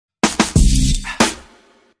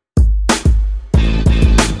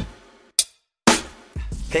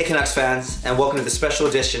Hey Canucks fans, and welcome to the special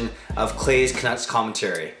edition of Clay's Canucks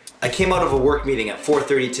Commentary. I came out of a work meeting at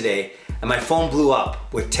 4:30 today and my phone blew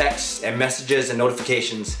up with texts and messages and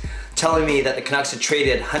notifications telling me that the Canucks had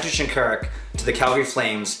traded Hunter Shinkaruk to the Calgary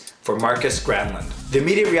Flames for Markus Granlund. The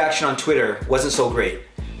immediate reaction on Twitter wasn't so great,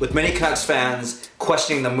 with many Canucks fans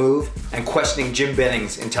questioning the move and questioning Jim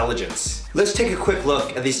Benning's intelligence. Let's take a quick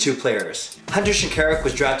look at these two players. Hunter Shinkaruk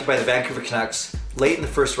was drafted by the Vancouver Canucks late in the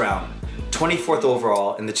first round, 24th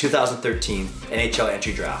overall in the 2013 NHL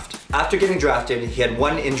entry draft. After getting drafted, he had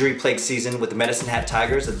one injury-plagued season with the Medicine Hat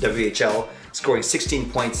Tigers of the WHL, scoring 16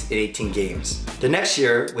 points in 18 games. The next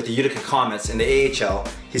year, with the Utica Comets in the AHL,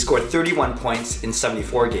 he scored 31 points in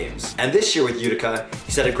 74 games. And this year with Utica,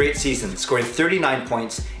 he's had a great season, scoring 39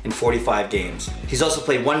 points in 45 games. He's also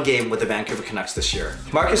played one game with the Vancouver Canucks this year.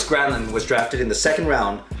 Markus Granlund was drafted in the second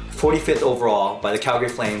round, 45th overall by the Calgary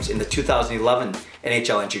Flames in the 2011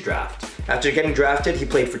 NHL entry draft. After getting drafted, he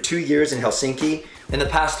played for 2 years in Helsinki. In the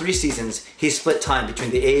past 3 seasons, he's split time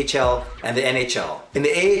between the AHL and the NHL. In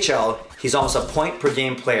the AHL, he's almost a point per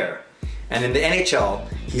game player. And in the NHL,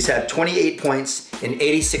 he's had 28 points in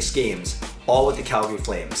 86 games, all with the Calgary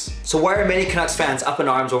Flames. So why are many Canucks fans up in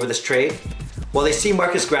arms over this trade? Well, they see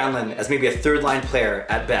Markus Granlund as maybe a third-line player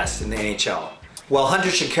at best in the NHL, while Hunter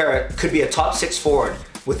Shinkaruk could be a top 6 forward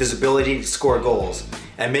with his ability to score goals.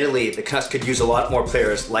 Admittedly, the Canucks could use a lot more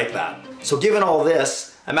players like that. So given all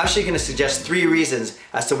this, I'm actually going to suggest 3 reasons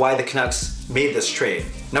as to why the Canucks made this trade.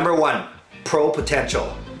 Number 1, pro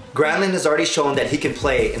potential. Granlund has already shown that he can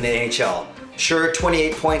play in the NHL. Sure,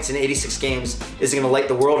 28 points in 86 games isn't going to light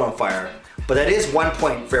the world on fire, but that is 1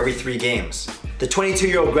 point for every 3 games. The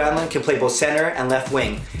 22-year-old Granlund can play both center and left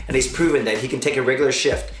wing, and he's proven that he can take a regular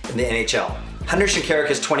shift in the NHL. Hunter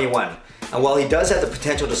Shinkaruk is 21. And while he does have the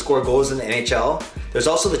potential to score goals in the NHL, there's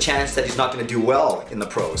also the chance that he's not going to do well in the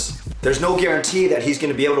pros. There's no guarantee that he's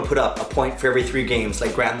going to be able to put up a point for every 3 games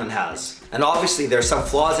like Granlund has. And obviously there are some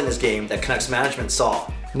flaws in his game that Canucks management saw.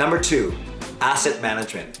 Number 2, asset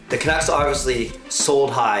management. The Canucks obviously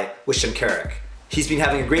sold high with Shinkaruk. He's been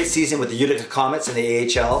having a great season with the Utica Comets in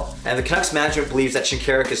the AHL, and the Canucks management believes that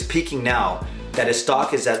Shinkaruk is peaking now, that his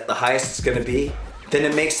stock is at the highest it's going to be. Then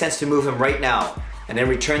it makes sense to move him right now. And in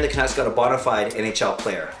return, the Canucks got a bona fide NHL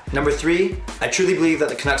player. Number 3, I truly believe that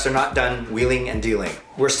the Canucks are not done wheeling and dealing.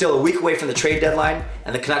 We're still a week away from the trade deadline,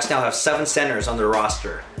 and the Canucks now have 7 centers on their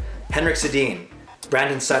roster. Henrik Sedin,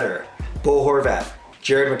 Brandon Sutter, Bo Horvat,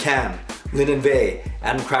 Jared McCann, Lyndon Vey,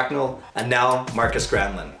 Adam Cracknell, and now Markus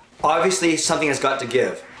Granlund. Obviously, something has got to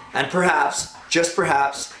give. And perhaps, just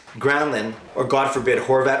perhaps, Granlund, or God forbid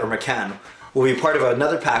Horvat or McCann, will be part of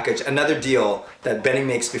another package, another deal that Benning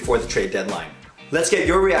makes before the trade deadline. Let's get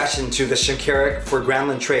your reaction to the Shinkaruk for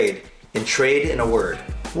Granlund trade in a word.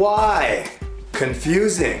 Why?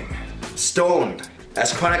 Confusing. Stoned.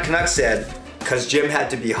 As Chronic Canucks said, cause Jim had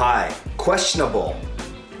to be high. Questionable.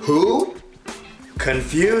 Who?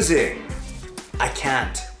 Confusing. I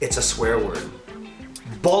can't. It's a swear word.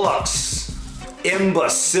 Bollocks.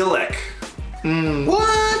 Imbecilic.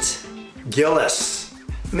 What? Gillis.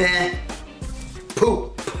 Meh.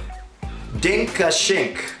 Poop.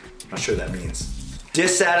 Dinka-shink. Not sure what that means.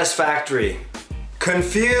 Dissatisfactory.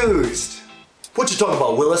 Confused. What you talking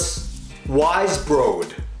about, Willis?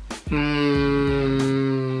 Wisebroed.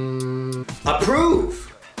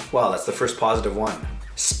 Approve. Wow, that's the first positive one.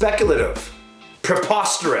 Speculative.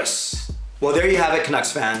 Preposterous. Well, there you have it,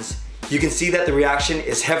 Canucks fans. You can see that the reaction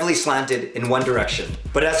is heavily slanted in one direction.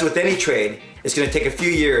 But as with any trade, it's going to take a few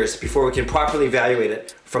years before we can properly evaluate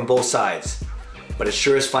it from both sides. But it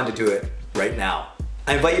sure is fun to do it right now.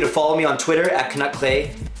 I invite you to follow me on Twitter at Canuck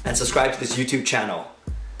Clay and subscribe to this YouTube channel.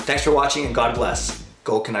 Thanks for watching and God bless.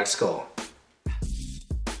 Go Canucks go.